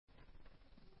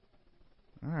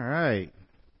All right.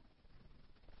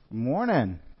 Good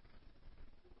morning.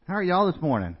 How are y'all this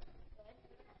morning?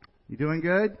 You doing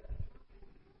good?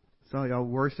 Saw y'all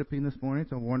worshiping this morning.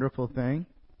 It's a wonderful thing.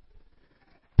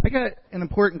 I got an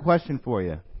important question for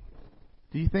you.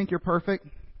 Do you think you're perfect?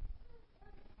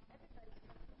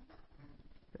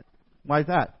 Why is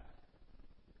that?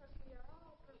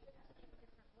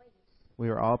 We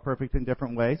are all perfect in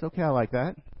different ways. Okay, I like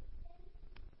that.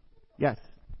 Yes.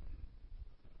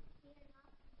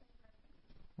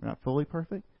 We're not fully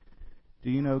perfect? Do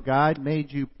you know God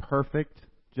made you perfect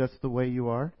just the way you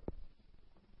are?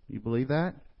 You believe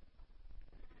that?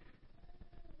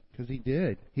 Because He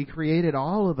did. He created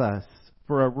all of us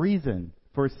for a reason,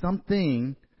 for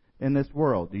something in this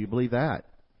world. Do you believe that?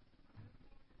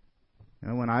 You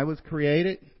know, when I was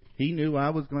created, He knew I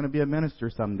was going to be a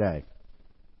minister someday.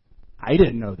 I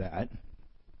didn't know that,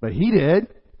 but He did.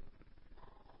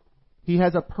 He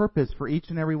has a purpose for each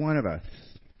and every one of us.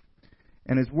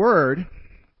 And His Word,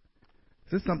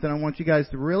 this is something I want you guys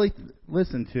to really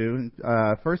listen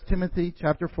to. 1 Timothy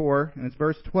chapter 4, and it's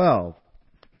verse 12.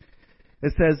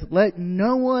 It says, "Let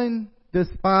no one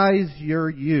despise your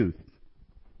youth,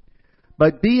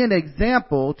 but be an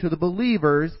example to the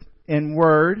believers in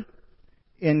word,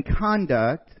 in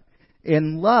conduct,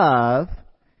 in love,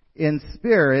 in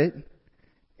spirit,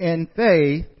 in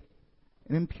faith,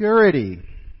 and in purity.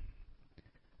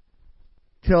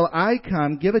 Till I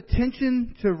come, give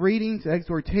attention to readings,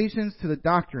 exhortations, to the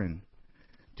doctrine.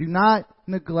 Do not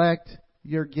neglect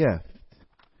your gift."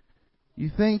 You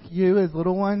think you, as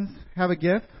little ones, have a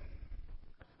gift?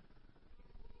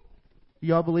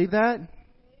 You all believe that?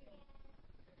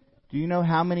 Do you know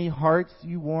how many hearts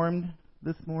you warmed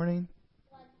this morning?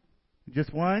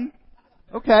 Just one?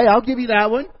 Okay, I'll give you that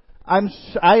one.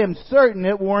 I am certain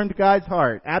it warmed God's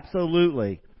heart.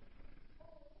 Absolutely.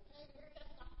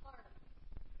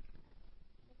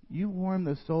 You warm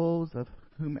the souls of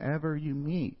whomever you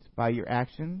meet by your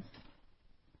actions,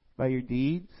 by your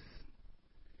deeds,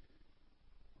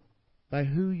 by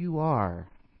who you are,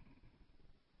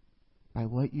 by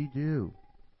what you do,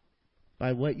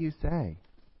 by what you say.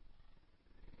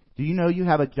 Do you know you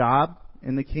have a job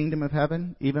in the kingdom of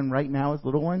heaven, even right now as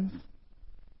little ones?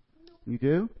 You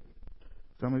do?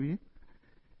 Some of you?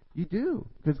 You do,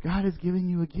 because God has given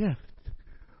you a gift.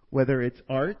 Whether it's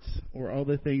arts or all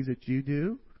the things that you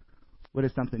do, what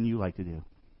is something you like to do?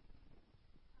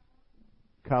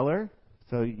 Color?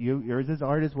 So yours is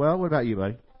art as well? What about you,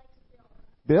 buddy?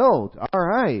 Build. All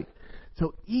right.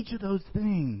 So each of those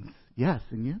things. Yes,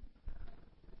 and you?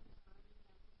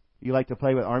 You like to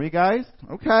play with army guys?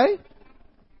 Okay.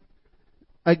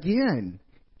 Again,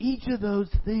 each of those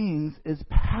things is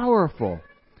powerful.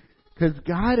 Because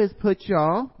God has put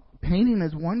y'all, painting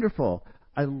is wonderful.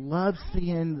 I love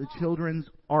seeing the children's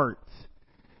art.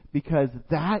 Because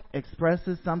that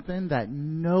expresses something that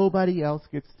nobody else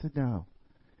gets to know.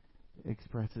 It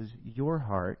expresses your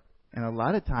heart. And a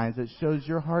lot of times it shows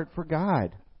your heart for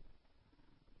God.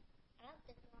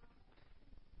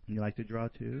 You like to draw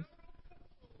too?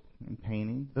 And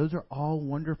painting. Those are all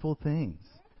wonderful things.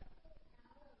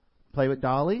 Play with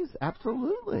dollies?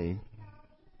 Absolutely.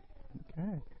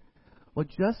 Okay. Well,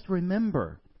 just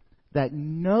remember that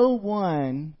no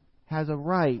one has a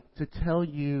right to tell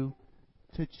you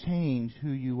to change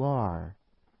who you are,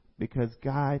 because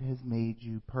God has made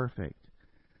you perfect.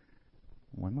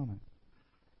 One moment.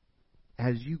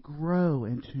 As you grow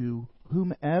into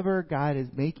whomever God is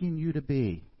making you to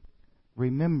be,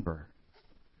 remember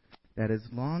that as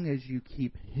long as you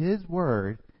keep His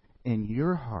Word in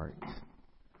your heart,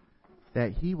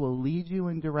 that He will lead you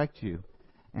and direct you,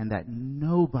 and that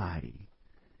nobody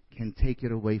can take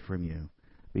it away from you,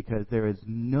 because there is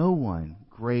no one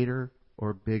greater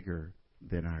or bigger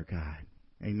than our God.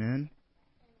 Amen?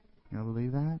 You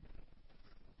believe that?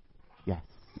 Yes.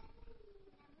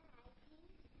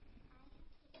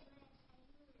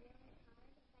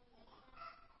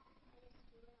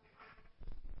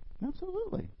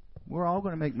 Absolutely. We're all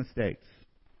going to make mistakes.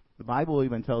 The Bible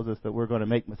even tells us that we're going to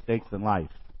make mistakes in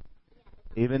life.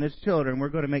 Even as children, we're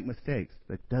going to make mistakes.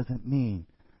 That doesn't mean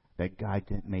that God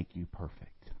didn't make you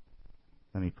perfect.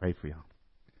 Let me pray for y'all.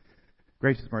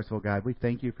 Gracious, merciful God, we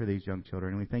thank you for these young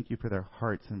children. We thank you for their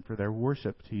hearts and for their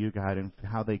worship to you, God, and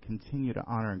how they continue to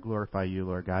honor and glorify you,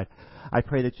 Lord God. I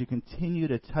pray that you continue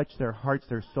to touch their hearts,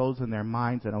 their souls, and their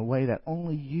minds in a way that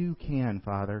only you can,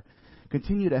 Father.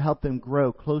 Continue to help them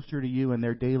grow closer to you in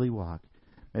their daily walk.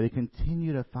 May they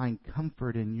continue to find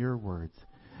comfort in your words.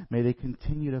 May they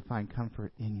continue to find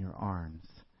comfort in your arms.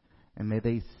 And may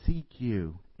they seek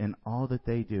you in all that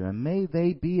they do. And may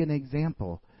they be an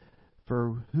example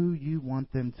for who you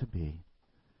want them to be.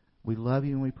 We love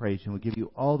you and we praise you and we give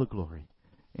you all the glory.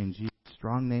 In Jesus'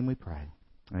 strong name we pray.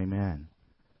 Amen.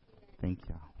 Thank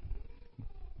you.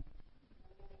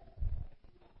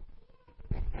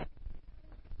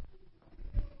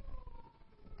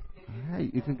 All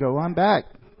right, you can go on back.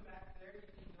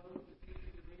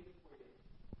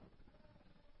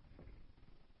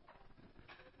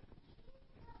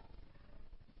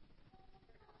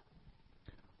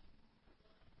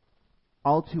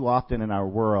 All too often in our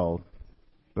world,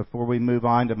 before we move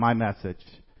on to my message,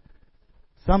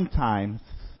 sometimes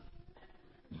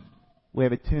we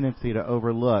have a tendency to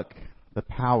overlook the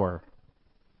power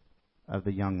of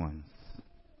the young ones,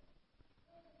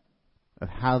 of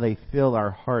how they fill our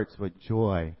hearts with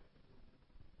joy.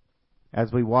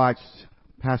 As we watched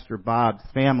Pastor Bob's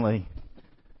family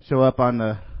show up on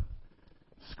the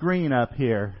screen up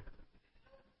here,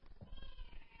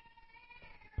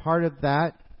 part of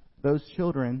that, those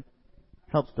children,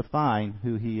 helps define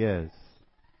who he is,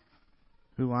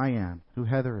 who I am, who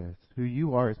Heather is, who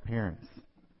you are as parents.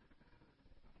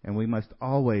 And we must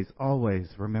always, always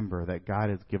remember that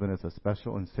God has given us a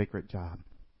special and sacred job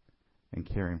in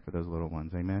caring for those little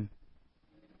ones. Amen?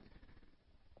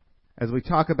 As we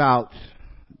talk about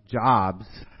jobs,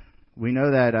 we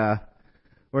know that,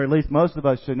 or at least most of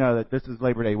us should know that this is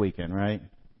Labor Day weekend, right?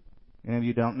 And if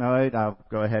you don't know it, I'll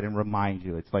go ahead and remind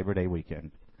you it's Labor Day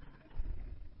weekend.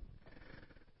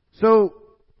 So,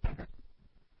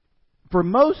 for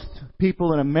most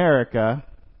people in America,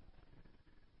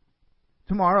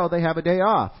 tomorrow they have a day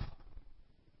off.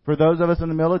 For those of us in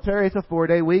the military, it's a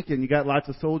 4-day weekend. You got lots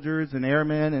of soldiers and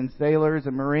airmen and sailors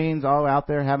and Marines all out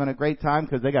there having a great time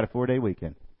because they got a 4-day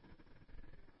weekend.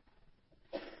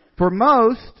 For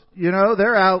most,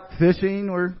 they're out fishing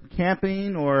or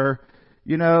camping or,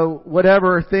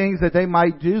 whatever things that they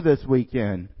might do this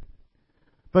weekend.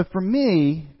 But for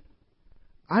me,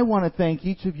 I want to thank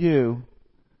each of you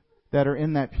that are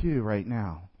in that pew right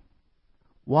now.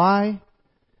 Why?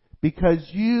 Because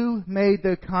you made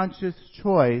the conscious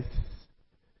choice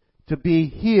to be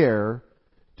here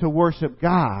to worship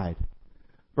God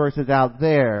versus out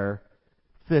there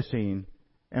fishing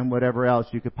and whatever else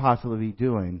you could possibly be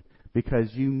doing,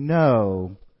 because you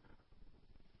know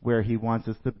where He wants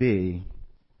us to be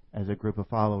as a group of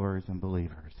followers and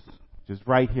believers. Just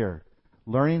right here.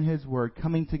 Learning His Word,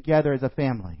 coming together as a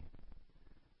family.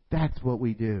 That's what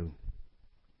we do.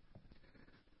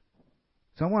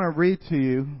 So I want to read to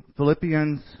you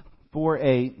Philippians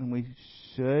 4:8, and we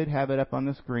should have it up on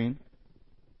the screen.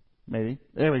 Maybe.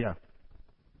 There we go.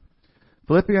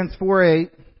 Philippians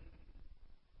 4:8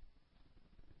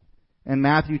 and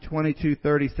Matthew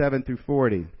 22:37 through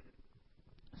 40.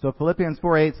 So Philippians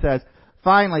 4:8 says,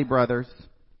 "Finally, brothers,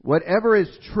 whatever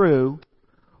is true,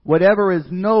 whatever is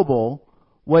noble,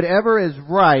 whatever is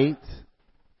right,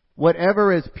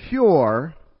 whatever is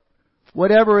pure,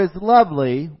 whatever is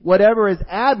lovely, whatever is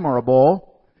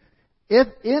admirable, if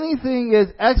anything is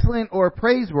excellent or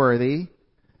praiseworthy,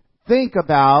 think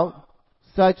about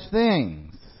such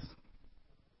things."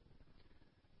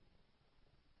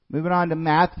 Moving on to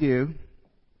Matthew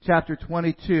chapter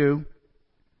 22,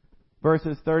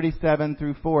 verses 37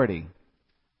 through 40.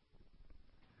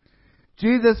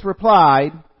 Jesus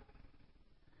replied,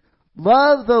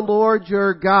 "Love the Lord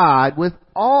your God with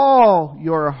all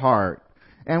your heart,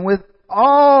 and with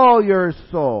all your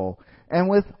soul, and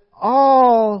with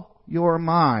all your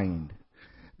mind.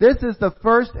 This is the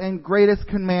first and greatest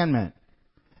commandment.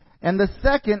 And the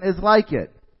second is like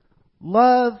it.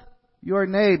 Love your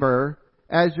neighbor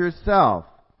as yourself.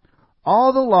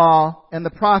 All the law and the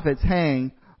prophets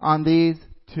hang on these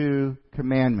two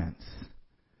commandments."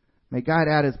 May God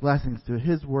add His blessings to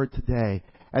His Word today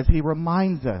as He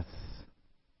reminds us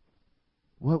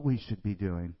what we should be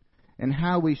doing and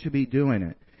how we should be doing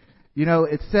it.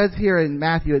 It says here in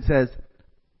Matthew, it says,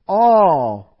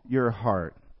 all your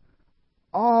heart,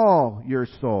 all your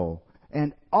soul,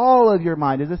 and all of your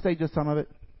mind. Does it say just some of it?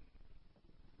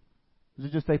 Does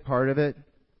it just say part of it?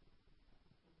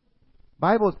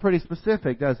 Bible is pretty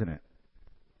specific, doesn't it?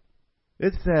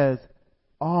 It says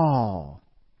all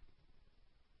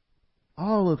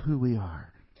of who we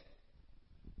are.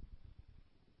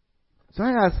 So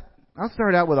I'll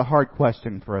start out with a hard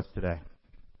question for us today.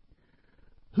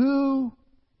 Who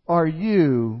are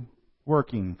you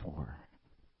working for?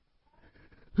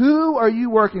 Who are you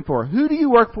working for? Who do you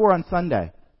work for on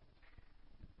Sunday?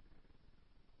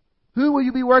 Who will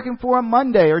you be working for on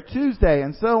Monday or Tuesday,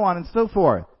 and so on and so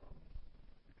forth?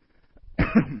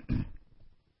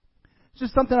 It's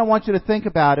just something I want you to think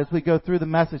about as we go through the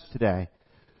message today.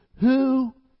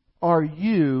 Who are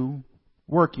you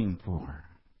working for?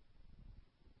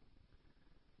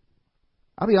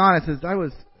 I'll be honest, as I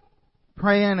was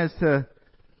praying as to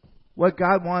what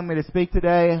God wanted me to speak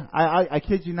today, I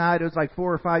kid you not, it was like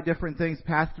 4 or 5 different things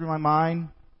passed through my mind.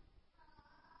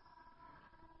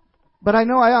 But I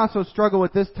know I also struggle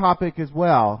with this topic as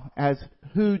well, as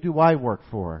who do I work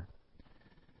for?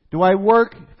 Do I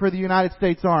work for the United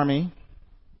States Army?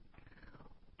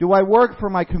 Do I work for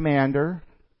my commander?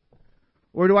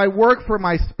 Or do I work for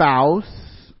my spouse?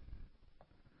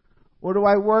 Or do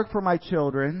I work for my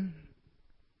children?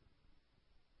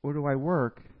 Or do I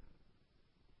work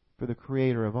for the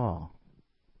Creator of all?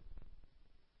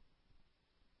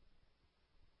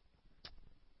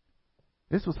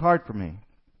 This was hard for me.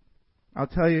 I'll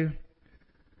tell you,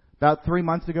 about 3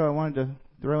 months ago, I wanted to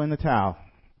throw in the towel,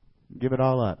 give it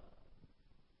all up.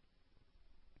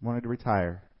 Wanted to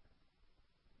retire.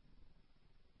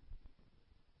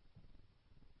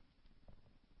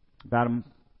 About a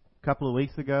couple of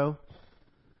weeks ago,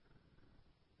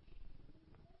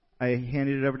 I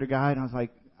handed it over to God, and I was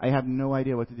like, I have no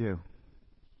idea what to do.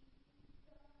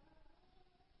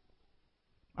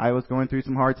 I was going through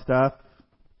some hard stuff.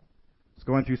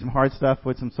 Going through some hard stuff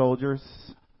with some soldiers.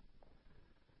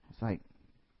 It's like,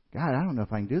 God, I don't know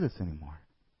if I can do this anymore.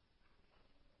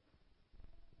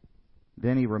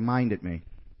 Then He reminded me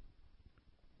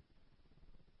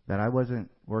that I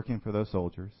wasn't working for those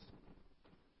soldiers,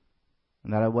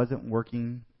 and that I wasn't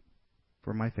working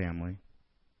for my family,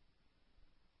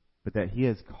 but that He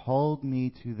has called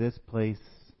me to this place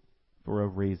for a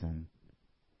reason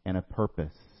and a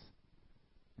purpose,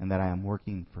 and that I am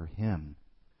working for Him.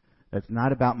 That's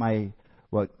not about my,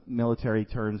 what military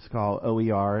terms call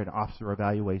OER, an officer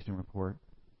evaluation report.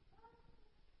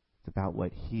 It's about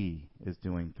what He is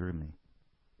doing through me.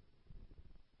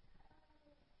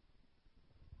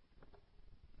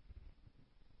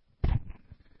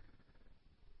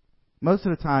 Most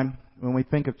of the time, when we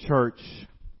think of church,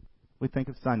 we think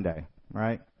of Sunday,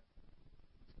 right?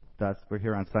 Thus, we're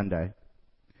here on Sunday.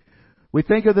 We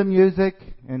think of the music,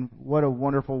 and what a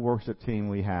wonderful worship team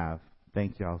we have.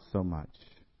 Thank y'all so much.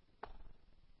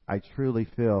 I truly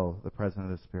feel the presence of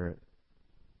the Spirit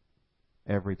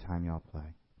every time y'all play.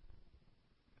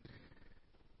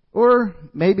 Or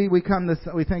maybe we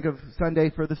think of Sunday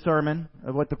for the sermon,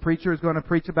 of what the preacher is going to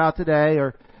preach about today,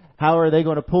 or how are they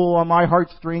going to pull on my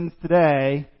heartstrings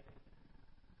today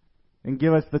and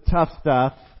give us the tough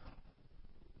stuff.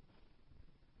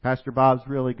 Pastor Bob's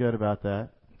really good about that.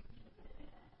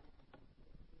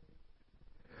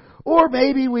 Or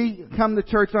maybe we come to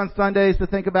church on Sundays to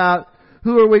think about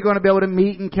who are we going to be able to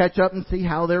meet and catch up and see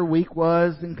how their week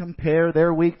was and compare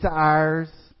their week to ours.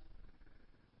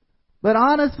 But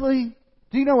honestly,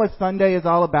 do you know what Sunday is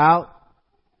all about?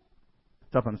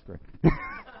 Stuff on the screen.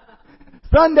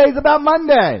 Sunday's about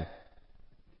Monday.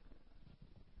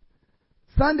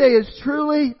 Sunday is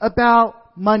truly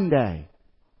about Monday.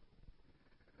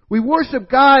 We worship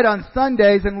God on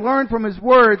Sundays and learn from His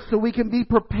Word so we can be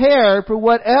prepared for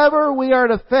whatever we are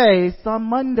to face on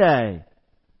Monday.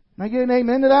 Can I get an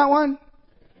amen to that one?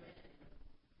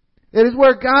 It is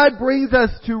where God brings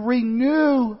us to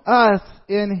renew us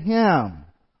in Him.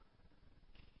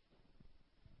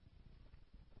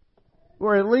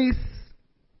 Or at least,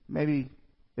 maybe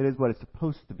it is what it's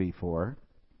supposed to be for.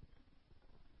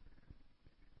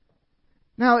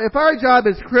 Now, if our job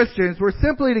as Christians were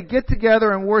simply to get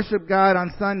together and worship God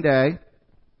on Sunday,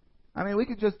 I mean, we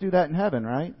could just do that in heaven,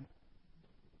 right?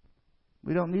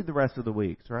 We don't need the rest of the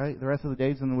weeks, right? The rest of the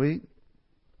days in the week.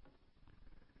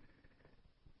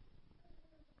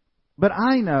 But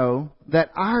I know that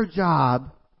our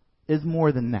job is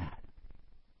more than that.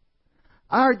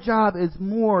 Our job is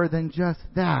more than just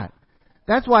that.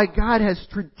 That's why God has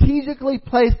strategically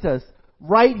placed us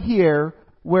right here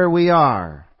where we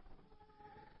are.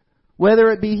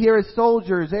 Whether it be here as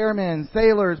soldiers, airmen,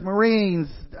 sailors, Marines,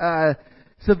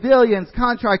 civilians,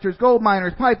 contractors, gold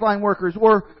miners, pipeline workers,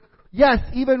 or, yes,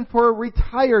 even for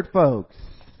retired folks.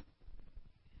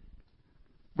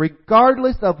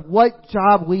 Regardless of what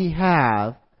job we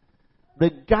have,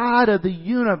 the God of the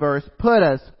universe put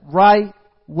us right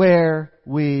where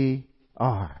we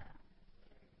are.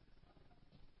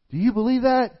 Do you believe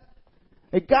that?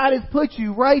 That God has put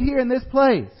you right here in this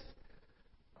place.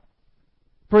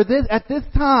 For this, at this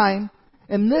time,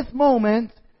 in this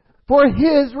moment, for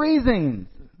His reasons.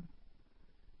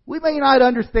 We may not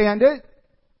understand it.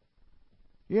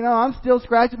 You know, I'm still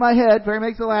scratching my head.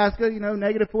 Fairbanks, Alaska,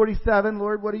 negative 47.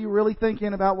 Lord, what are you really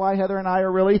thinking about why Heather and I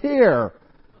are really here?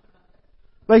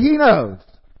 But He knows.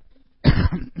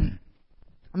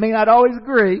 I may not always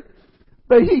agree,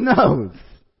 but He knows.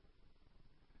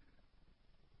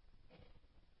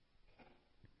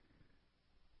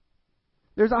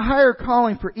 There's a higher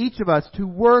calling for each of us to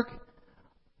work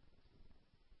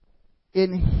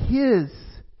in His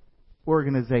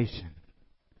organization,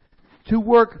 to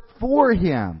work for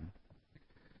Him,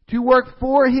 to work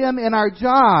for Him in our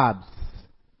jobs.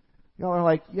 Y'all are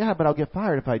like, yeah, but I'll get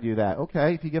fired if I do that.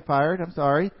 Okay, if you get fired, I'm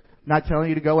sorry. I'm not telling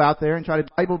you to go out there and try to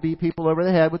Bible beat people over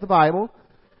the head with the Bible.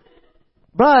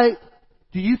 But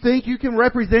do you think you can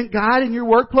represent God in your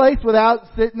workplace without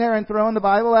sitting there and throwing the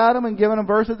Bible at them and giving them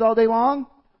verses all day long?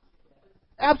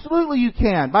 Absolutely you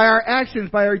can. By our actions,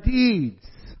 by our deeds.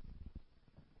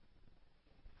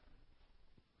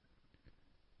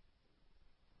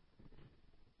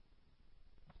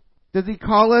 Does He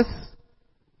call us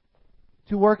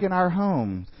to work in our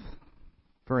homes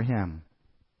for Him?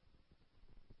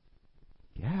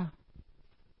 Yeah.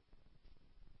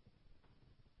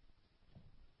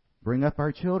 Bring up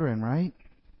our children, right?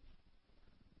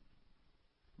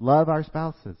 Love our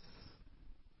spouses.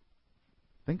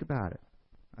 Think about it.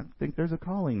 I think there's a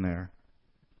calling there.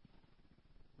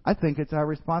 I think it's our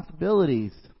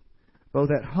responsibilities,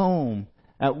 both at home,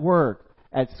 at work,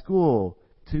 at school,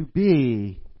 to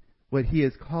be what He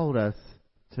has called us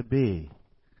to be.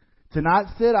 To not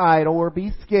sit idle or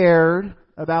be scared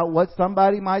about what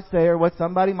somebody might say or what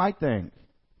somebody might think.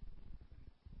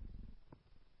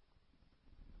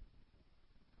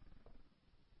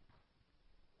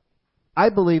 I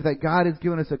believe that God has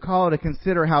given us a call to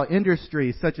consider how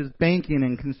industries such as banking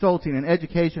and consulting and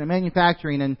education and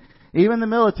manufacturing and even the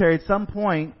military at some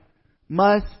point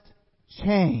must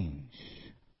change.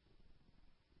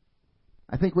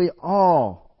 I think we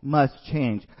all must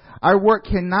change. Our work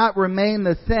cannot remain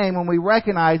the same when we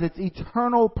recognize its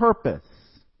eternal purpose.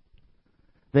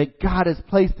 That God has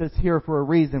placed us here for a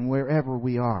reason wherever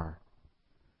we are.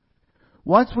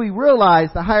 Once we realize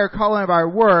the higher calling of our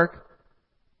work,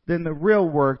 then the real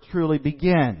work truly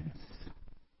begins.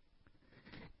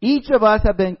 Each of us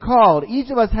have been called. Each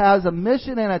of us has a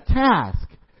mission and a task.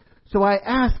 So I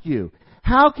ask you,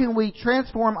 how can we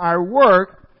transform our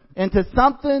work into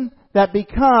something that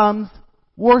becomes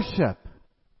worship?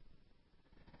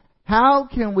 How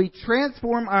can we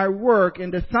transform our work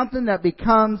into something that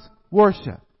becomes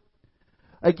worship?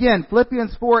 Again,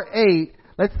 Philippians 4:8.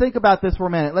 Let's think about this for a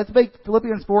minute. Let's make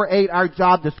Philippians 4:8 our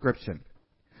job description.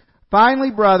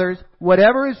 Finally, brothers,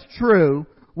 whatever is true,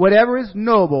 whatever is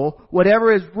noble,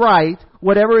 whatever is right,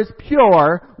 whatever is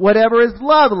pure, whatever is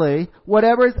lovely,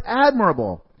 whatever is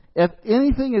admirable, if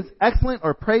anything is excellent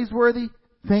or praiseworthy,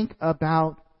 think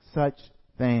about such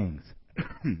things.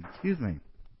 Excuse me.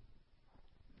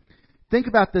 Think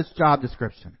about this job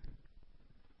description.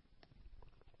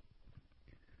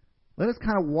 Let us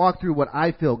kind of walk through what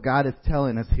I feel God is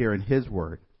telling us here in His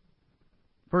Word.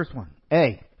 First one,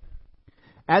 A.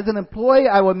 As an employee,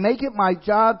 I will make it my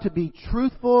job to be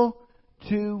truthful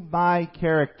to my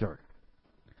character.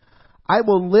 I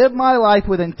will live my life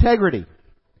with integrity.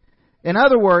 In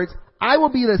other words, I will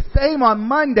be the same on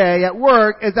Monday at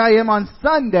work as I am on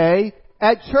Sunday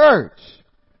at church.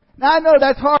 Now I know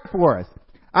that's hard for us.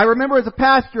 I remember as a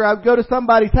pastor, I would go to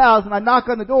somebody's house and I'd knock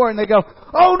on the door and they go,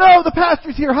 "Oh no, the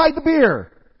pastor's here, hide the beer."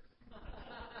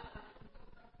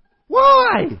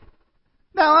 Why?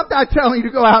 Now I'm not telling you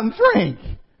to go out and drink.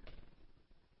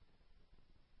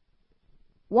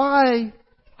 Why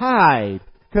hide?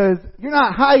 Because you're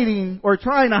not hiding or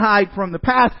trying to hide from the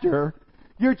pastor.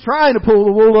 You're trying to pull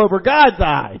the wool over God's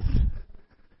eyes.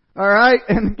 Alright?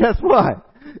 And guess what?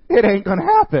 It ain't going to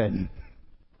happen.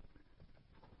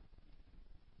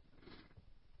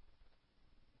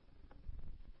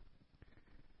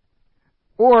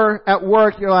 Or at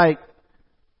work you're like,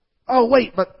 "Oh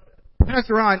wait, but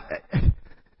Pastor Ron,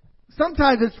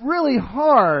 sometimes it's really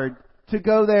hard to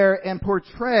go there and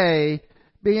portray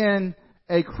being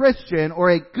a Christian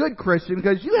or a good Christian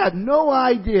because you have no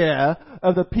idea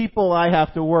of the people I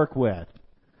have to work with."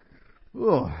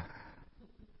 Ooh.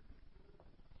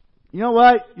 You know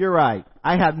what? You're right.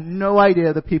 I have no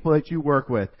idea the people that you work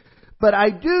with. But I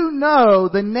do know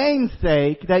the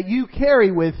namesake that you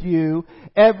carry with you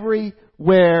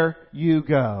everywhere you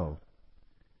go.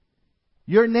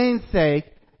 Your namesake,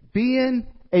 being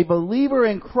a believer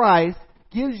in Christ,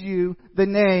 gives you the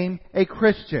name a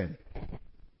Christian.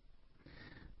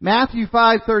 Matthew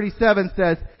 5:37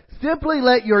 says, "Simply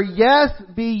let your yes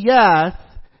be yes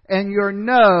and your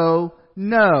no,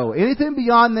 no." Anything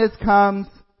beyond this comes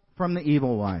from the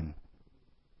evil one.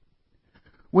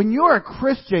 When you're a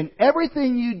Christian,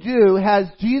 everything you do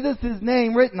has Jesus'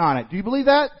 name written on it. Do you believe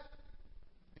that?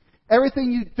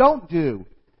 Everything you don't do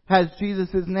has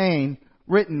Jesus' name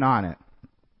written on it.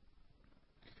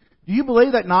 Do you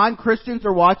believe that non-Christians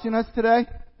are watching us today?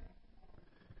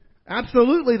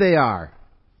 Absolutely they are.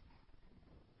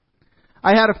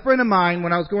 I had a friend of mine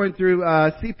when I was going through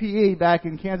CPE back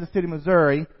in Kansas City,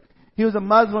 Missouri. He was a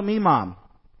Muslim imam.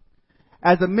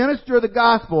 As a minister of the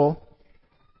gospel,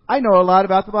 I know a lot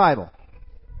about the Bible.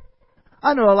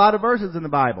 I know a lot of verses in the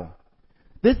Bible.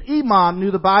 This imam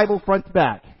knew the Bible front to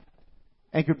back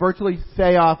and could virtually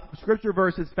say off scripture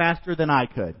verses faster than I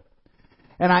could.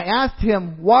 And I asked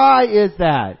him, why is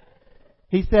that?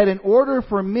 He said, in order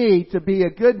for me to be a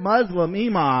good Muslim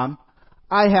imam,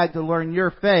 I had to learn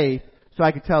your faith so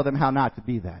I could tell them how not to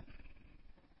be that.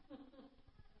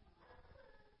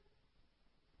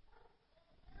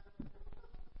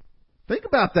 Think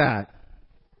about that.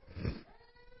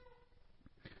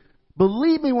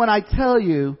 Believe me when I tell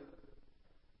you,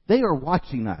 they are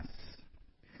watching us.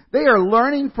 They are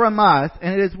learning from us,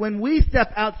 and it is when we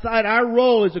step outside our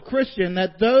role as a Christian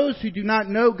that those who do not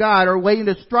know God are waiting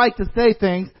to strike to say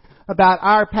things about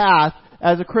our path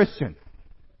as a Christian.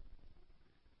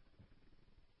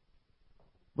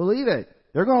 Believe it.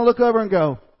 They're going to look over and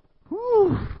go,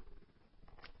 whew,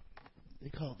 they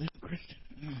call this Christian.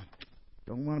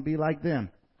 Don't want to be like them.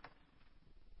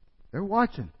 They're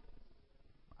watching.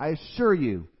 I assure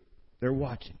you, they're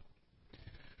watching.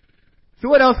 So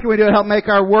what else can we do to help make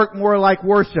our work more like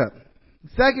worship?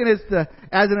 Second is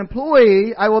as an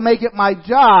employee, I will make it my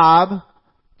job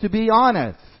to be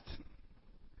honest.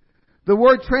 The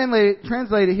word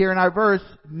translated here in our verse,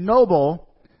 noble,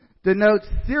 denotes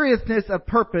seriousness of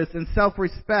purpose and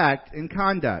self-respect in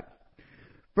conduct.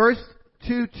 1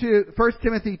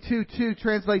 Timothy 2:2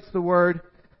 translates the word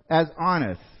as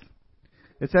honest.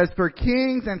 It says, for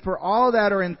kings and for all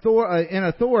that are in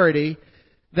authority,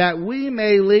 that we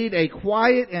may lead a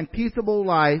quiet and peaceable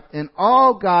life in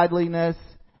all godliness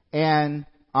and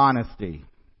honesty.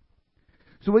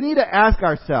 So we need to ask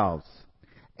ourselves,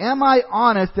 am I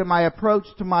honest in my approach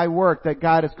to my work that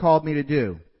God has called me to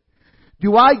do?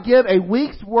 Do I give a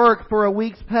week's work for a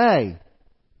week's pay?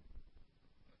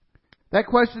 That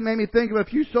question made me think of a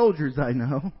few soldiers I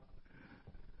know.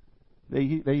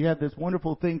 They have this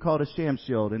wonderful thing called a sham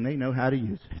shield, and they know how to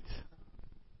use it.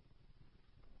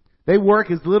 They work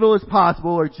as little as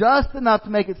possible or just enough to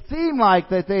make it seem like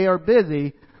that they are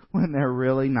busy when they're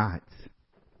really not.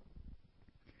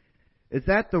 Is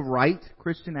that the right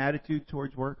Christian attitude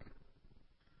towards work?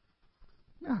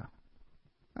 No,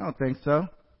 I don't think so.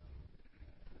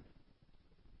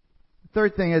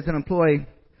 Third thing, as an employee,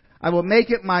 I will make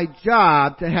it my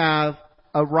job to have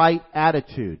a right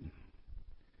attitude.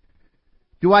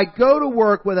 Do I go to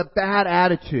work with a bad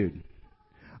attitude?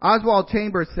 Oswald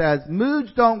Chambers says,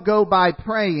 moods don't go by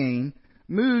praying,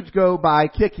 moods go by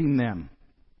kicking them.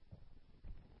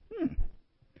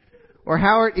 Or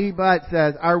Howard E. Butt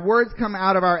says, our words come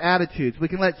out of our attitudes. We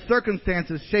can let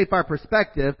circumstances shape our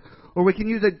perspective, or we can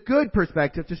use a good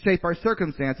perspective to shape our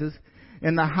circumstances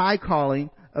in the high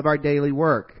calling of our daily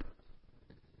work.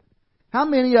 How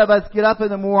many of us get up in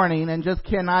the morning and just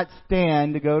cannot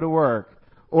stand to go to work,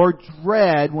 or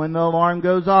dread when the alarm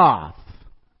goes off?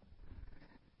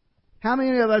 How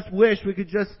many of us wish we could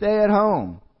just stay at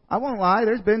home? I won't lie,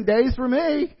 there's been days for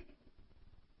me.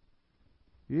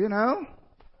 You know?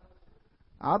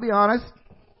 I'll be honest.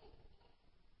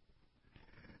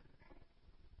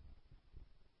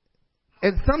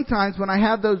 And sometimes when I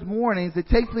have those mornings, it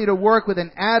takes me to work with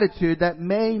an attitude that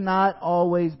may not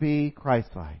always be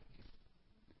Christ-like.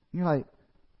 You're like,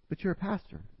 but you're a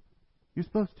pastor. You're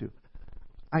supposed to.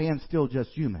 I am still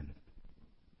just human.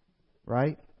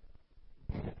 Right?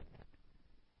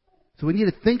 So we need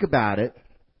to think about it.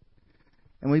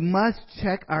 And we must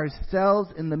check ourselves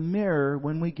in the mirror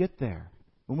when we get there.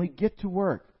 When we get to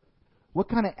work. What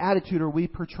kind of attitude are we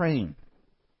portraying?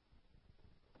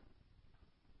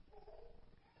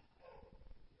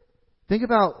 Think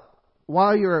about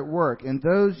while you're at work and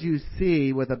those you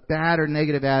see with a bad or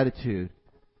negative attitude,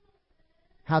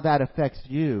 how that affects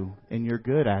you in your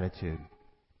good attitude.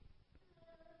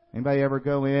 Anybody ever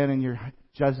go in and you're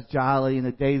just jolly and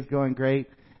the day's going great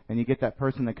and you get that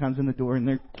person that comes in the door and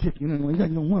they're kicking and like,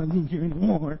 I don't want to be here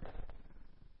anymore.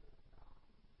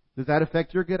 Does that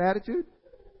affect your good attitude?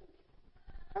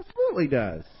 Absolutely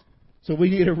does. So we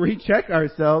need to recheck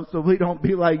ourselves so we don't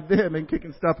be like them and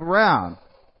kicking stuff around.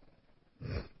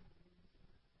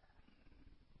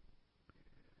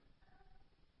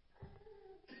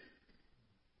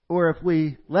 Or if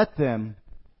we let them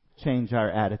change our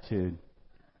attitude,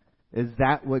 is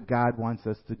that what God wants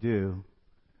us to do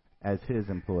as His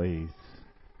employees?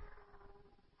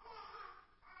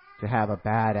 To have a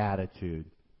bad attitude.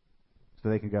 So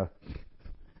they can go,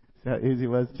 see how easy it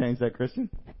was to change that Christian?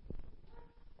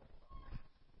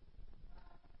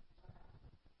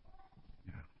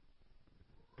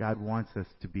 God wants us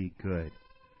to be good,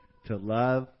 to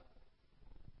love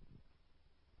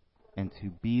and to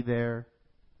be there,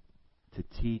 to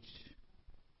teach,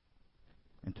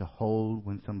 and to hold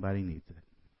when somebody needs it.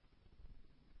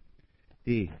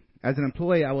 D. As an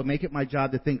employee, I will make it my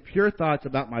job to think pure thoughts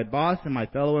about my boss and my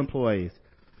fellow employees.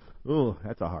 Ooh,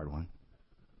 that's a hard one.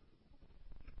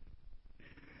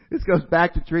 This goes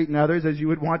back to treating others as you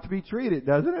would want to be treated,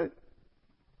 doesn't it?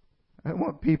 I don't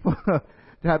want people to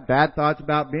have bad thoughts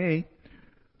about me.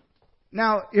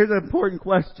 Now, here's an important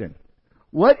question.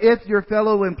 What if your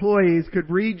fellow employees could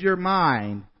read your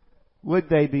mind? Would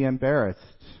they be embarrassed?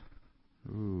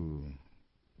 Ooh.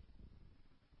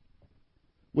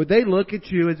 Would they look at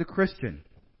you as a Christian?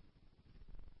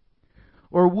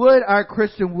 Or would our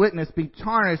Christian witness be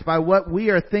tarnished by what we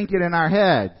are thinking in our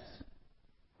heads?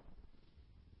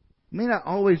 We may not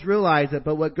always realize it,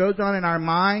 but what goes on in our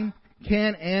mind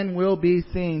can and will be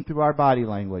seen through our body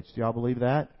language. Do y'all believe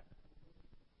that?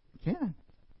 It can.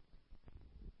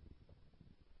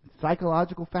 It's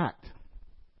psychological fact.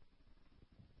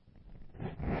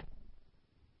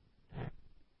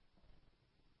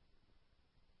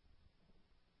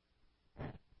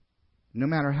 No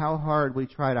matter how hard we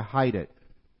try to hide it,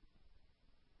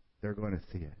 they're going to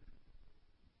see it.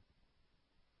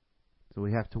 So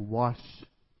we have to wash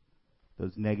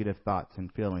those negative thoughts and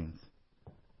feelings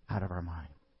out of our mind.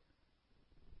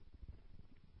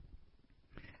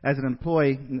 As an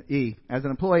employee,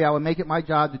 I would make it my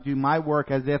job to do my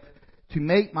work as if to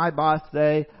make my boss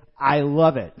say, I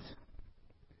love it.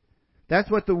 That's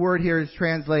what the word here is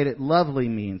translated lovely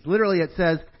means. Literally it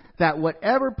says that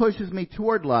whatever pushes me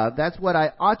toward love, that's what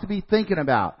I ought to be thinking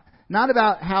about. Not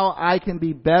about how I can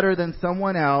be better than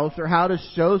someone else or how to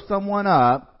show someone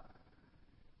up,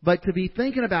 but to be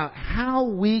thinking about how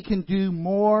we can do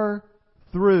more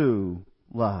through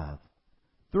love,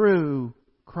 through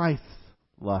Christ's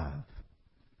love.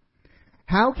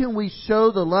 How can we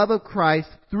show the love of Christ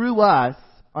through us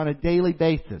on a daily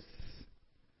basis?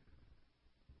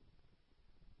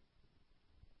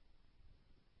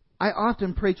 I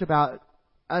often preach about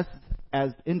us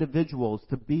as individuals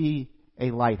to be a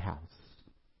lighthouse.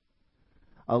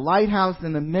 A lighthouse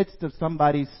in the midst of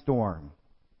somebody's storm.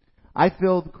 I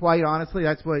feel, quite honestly,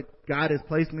 that's what God has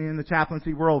placed me in the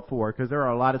chaplaincy world for, because there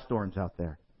are a lot of storms out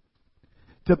there.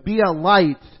 To be a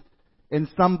light in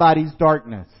somebody's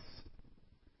darkness.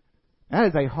 That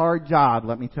is a hard job,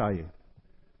 let me tell you.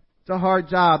 It's a hard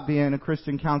job being a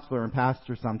Christian counselor and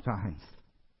pastor sometimes.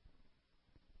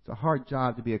 It's a hard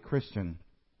job to be a Christian,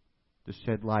 to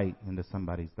shed light into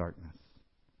somebody's darkness.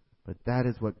 But that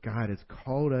is what God has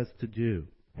called us to do.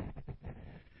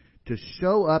 To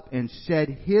show up and shed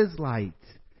His light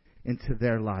into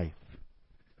their life.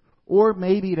 Or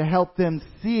maybe to help them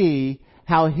see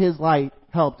how His light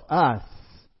helped us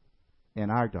in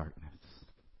our darkness.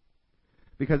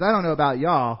 Because I don't know about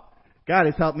y'all, God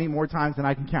has helped me more times than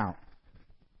I can count.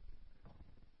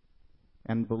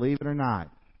 And believe it or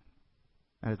not,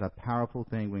 that is a powerful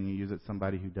thing when you use it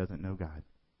somebody who doesn't know God.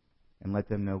 And let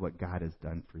them know what God has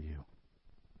done for you.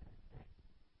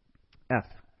 F.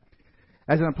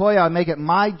 As an employee, I make it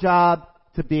my job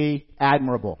to be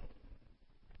admirable.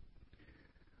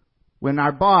 When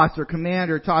our boss or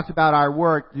commander talks about our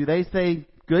work, do they say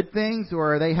good things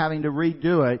or are they having to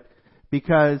redo it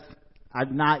because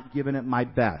I've not given it my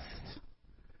best?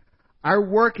 Our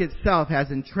work itself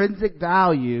has intrinsic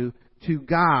value to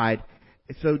God,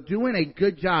 so doing a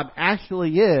good job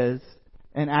actually is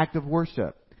an act of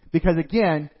worship. Because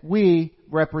again, we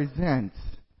represent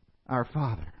our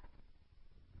Father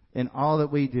in all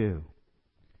that we do.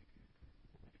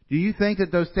 Do you think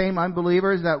that those same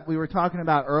unbelievers that we were talking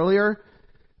about earlier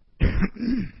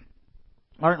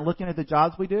aren't looking at the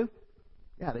jobs we do?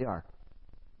 Yeah, they are.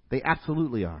 They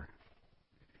absolutely are.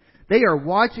 They are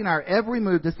watching our every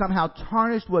move to somehow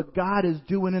tarnish what God is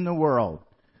doing in the world.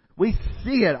 We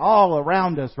see it all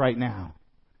around us right now.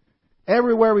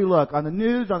 Everywhere we look, on the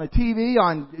news, on the TV,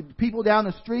 on people down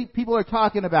the street, people are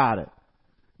talking about it.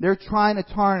 They're trying to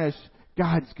tarnish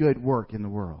God's good work in the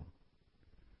world.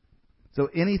 So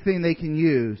anything they can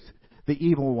use, the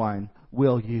evil one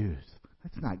will use.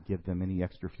 Let's not give them any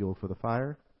extra fuel for the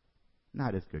fire.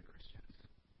 Not as good Christians.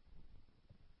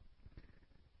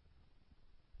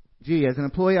 G, as an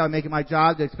employee, I make it my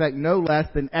job to expect no less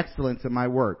than excellence in my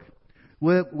work.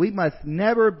 We must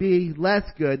never be less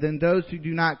good than those who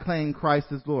do not claim Christ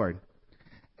as Lord.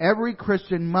 Every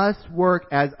Christian must work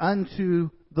as unto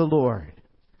the Lord.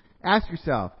 Ask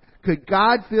yourself, could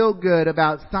God feel good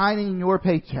about signing your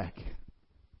paycheck?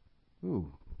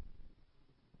 Ooh.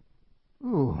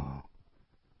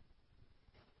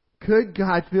 Could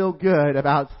God feel good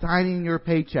about signing your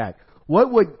paycheck?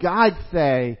 What would God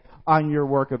say on your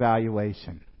work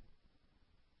evaluation?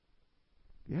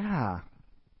 Yeah.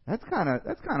 That's kind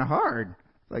of hard.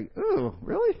 It's like, ooh,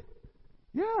 really?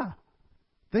 Yeah.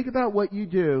 Think about what you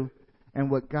do and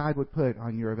what God would put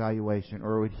on your evaluation,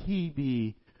 or would He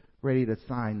be ready to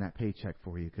sign that paycheck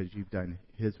for you because you've done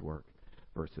His work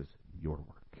versus your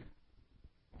work?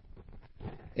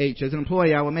 H, as an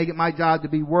employee, I will make it my job to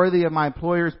be worthy of my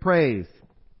employer's praise.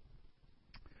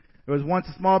 There was once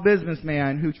a small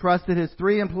businessman who trusted his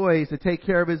 3 employees to take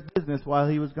care of his business while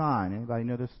he was gone. Anybody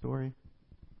know this story?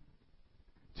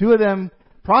 2 of them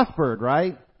prospered,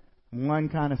 right? One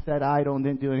kind of sat idle and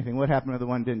didn't do anything. What happened to the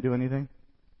one who didn't do anything?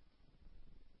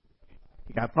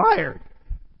 He got fired.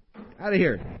 Out of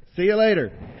here. See you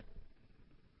later.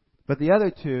 But the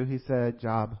other 2, he said,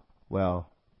 job well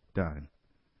done.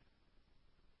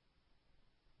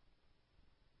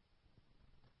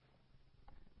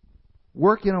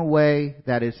 Work in a way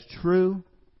that is true,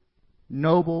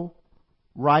 noble,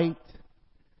 right,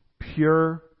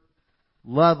 pure,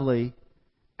 lovely,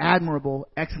 admirable,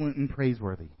 excellent, and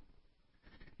praiseworthy.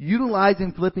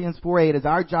 Utilizing Philippians 4:8 as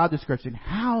our job description,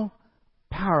 how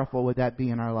powerful would that be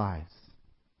in our lives?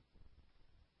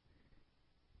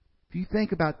 If you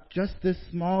think about just this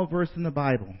small verse in the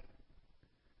Bible,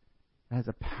 it has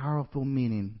a powerful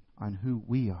meaning on who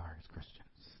we are as Christians.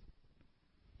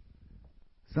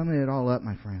 Summing it all up,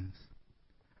 my friends,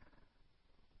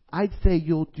 I'd say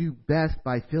you'll do best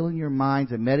by filling your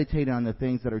minds and meditating on the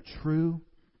things that are true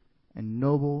and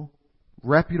noble,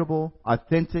 reputable,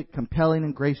 authentic, compelling,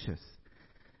 and gracious.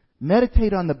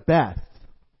 Meditate on the best,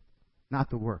 not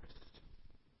the worst.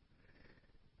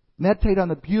 Meditate on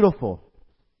the beautiful,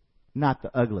 not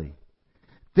the ugly.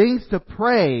 Things to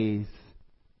praise,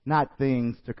 not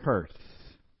things to curse.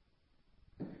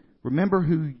 Remember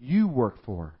who you work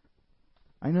for.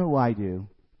 I know I do.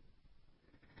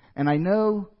 And I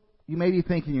know you may be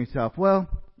thinking to yourself, well,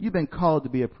 you've been called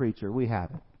to be a preacher. We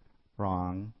haven't.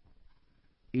 Wrong.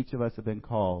 Each of us have been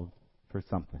called for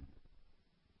something.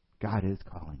 God is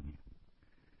calling you.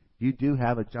 You do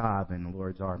have a job in the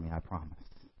Lord's army, I promise.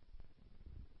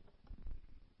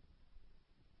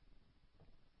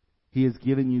 He has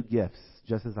given you gifts,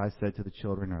 just as I said to the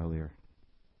children earlier.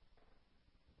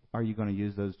 Are you going to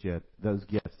use those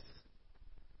gifts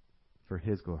for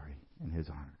His glory and His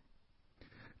honor?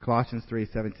 Colossians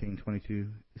 3:17 and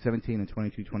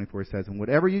 22:24 says, and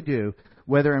whatever you do,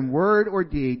 whether in word or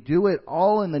deed, do it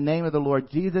all in the name of the Lord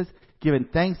Jesus, giving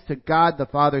thanks to God the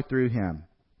Father through Him.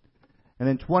 And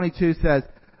then 22 says,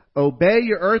 obey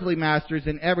your earthly masters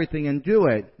in everything and do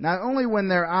it, not only when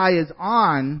their eye is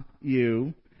on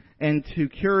you and to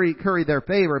curry their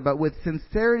favor, but with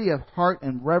sincerity of heart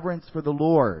and reverence for the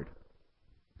Lord.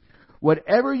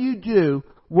 Whatever you do,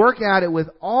 work at it with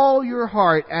all your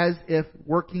heart as if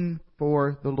working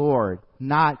for the Lord,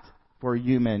 not for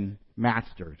human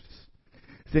masters.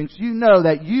 Since you know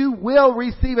that you will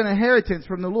receive an inheritance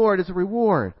from the Lord as a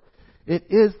reward. It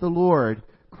is the Lord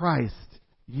Christ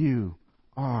you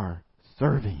are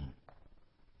serving.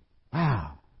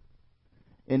 Wow.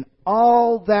 In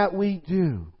all that we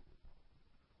do,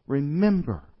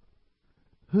 remember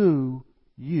who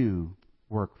you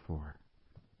work for.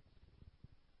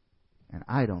 And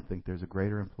I don't think there's a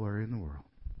greater employer in the world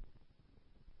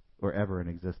or ever in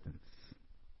existence.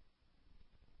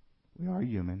 We are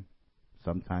human.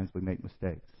 Sometimes we make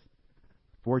mistakes.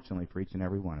 Fortunately for each and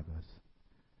every one of us,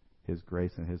 His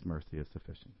grace and His mercy is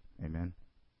sufficient. Amen?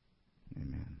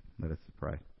 Amen. Let us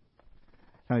pray.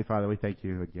 Heavenly Father, we thank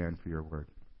You again for Your word.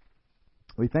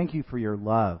 We thank You for Your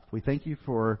love. We thank You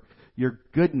for Your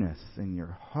goodness and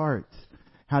Your heart,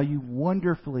 how You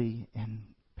wonderfully and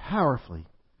powerfully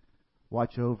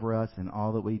watch over us in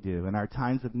all that we do. In our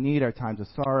times of need, our times of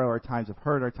sorrow, our times of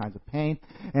hurt, our times of pain,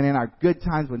 and in our good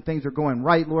times when things are going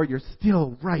right, Lord, You're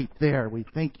still right there. We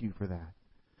thank You for that.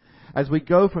 As we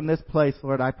go from this place,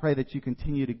 Lord, I pray that You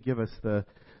continue to give us the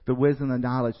wisdom and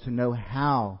knowledge to know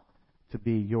how to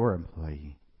be Your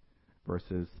employee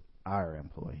versus our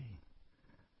employee.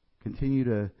 Continue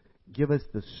to give us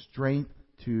the strength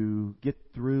to get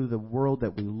through the world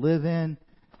that we live in,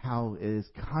 how it is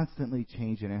constantly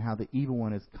changing and how the evil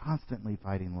one is constantly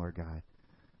fighting, Lord God.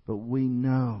 But we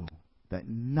know that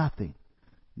nothing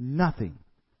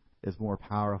is more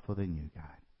powerful than You, God.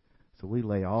 So we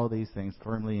lay all these things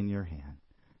firmly in Your hand.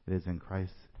 It is in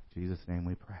Christ Jesus' name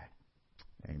we pray.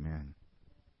 Amen.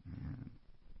 Amen.